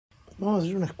Vamos a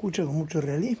hacer una escucha con mucho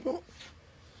realismo.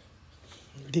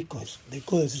 El disco es de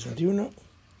Code 61,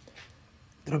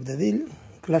 Drop the Deal,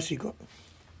 clásico.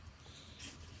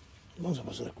 Vamos a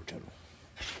pasar a escucharlo.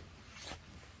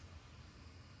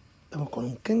 Estamos con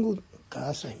un Kenwood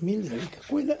KA6000 de la vieja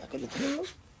escuela. Acá lo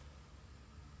tenemos.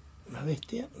 Una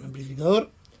bestia, un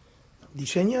amplificador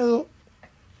diseñado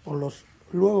por los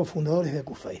luego fundadores de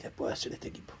Accuphase después de hacer este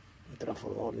equipo. Un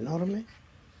transformador enorme.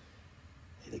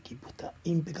 El equipo está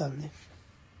impecable.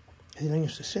 Es del año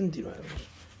 69.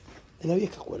 De la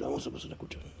vieja escuela, vamos a pasar a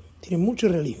escuchar. Tiene mucho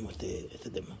realismo este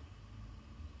tema.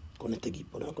 Con este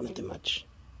equipo, ¿no? Con este match.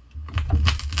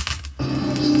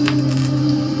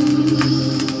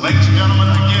 Ladies and gentlemen,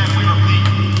 again we repeat,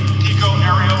 Pico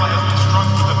Areola has been struck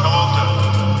with the pelota.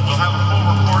 We'll have a full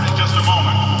report in just a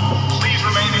moment. Please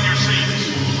remain in your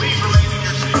seats. Please remain in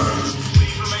your seats.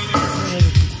 Please remain in your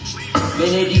seats.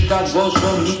 Benedicat vos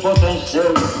omnipotens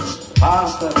Deus,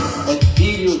 Pater et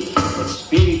Filius et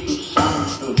Spiritus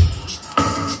Sanctus.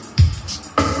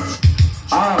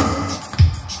 Amen.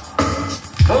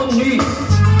 Bonne nuit.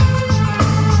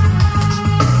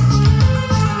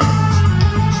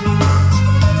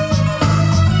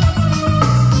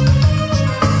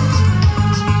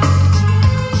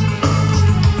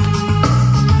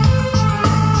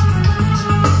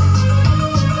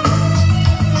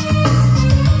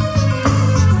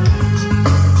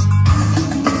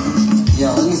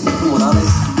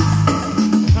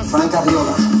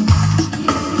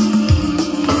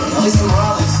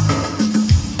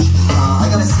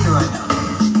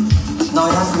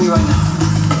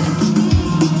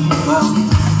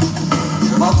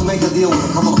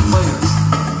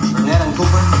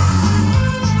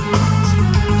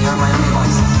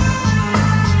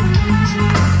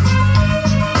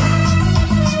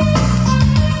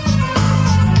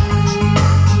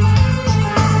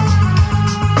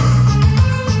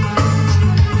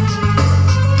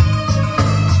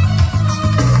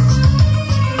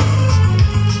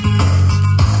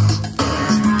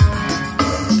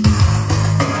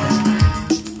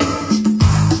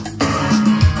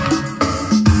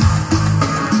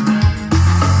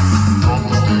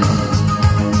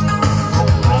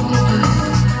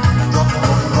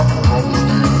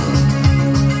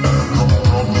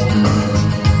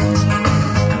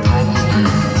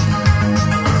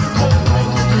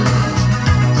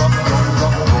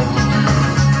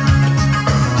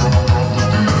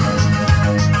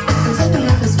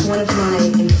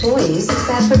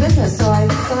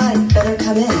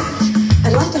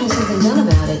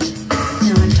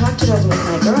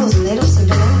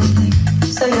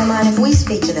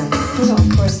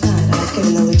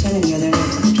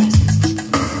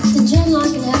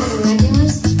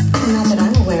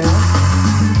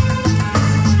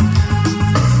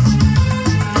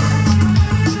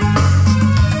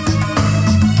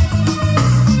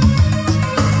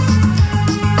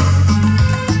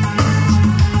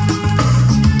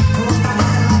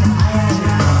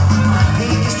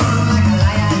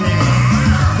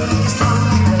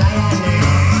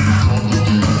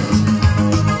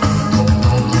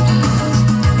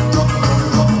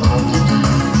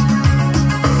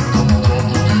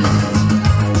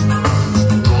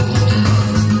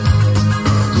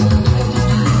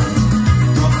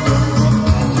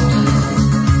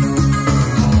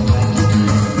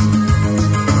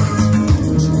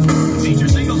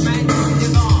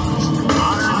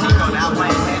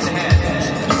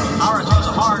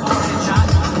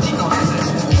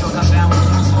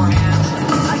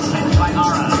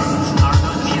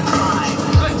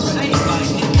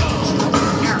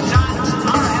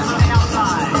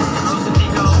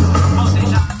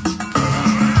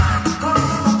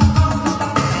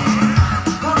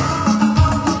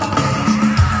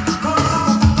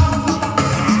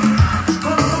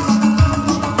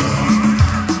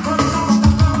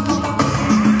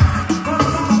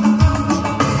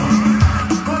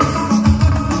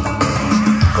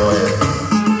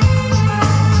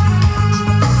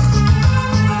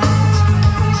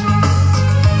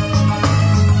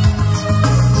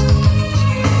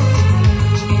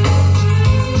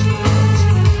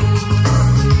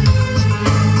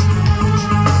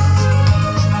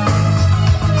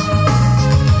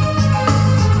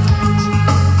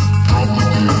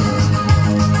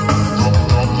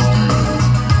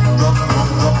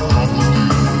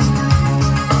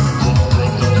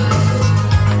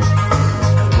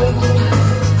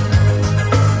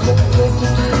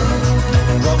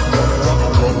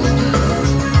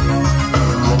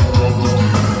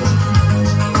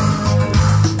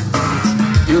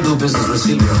 business with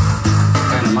Silvio. The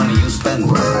kind of money you spend,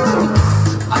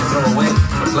 I throw away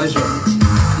for pleasure.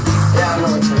 Yeah, I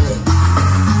know what you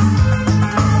mean.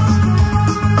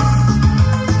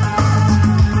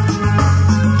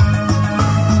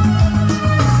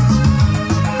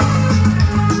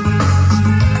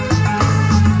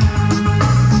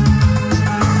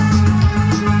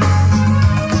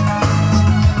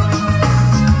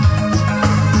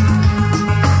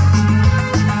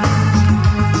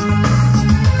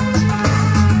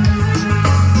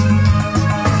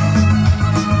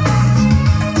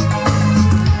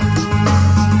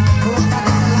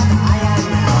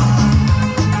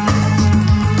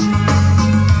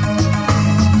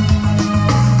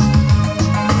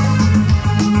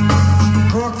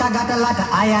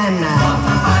 lion,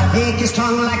 big and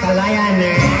strong like a lion.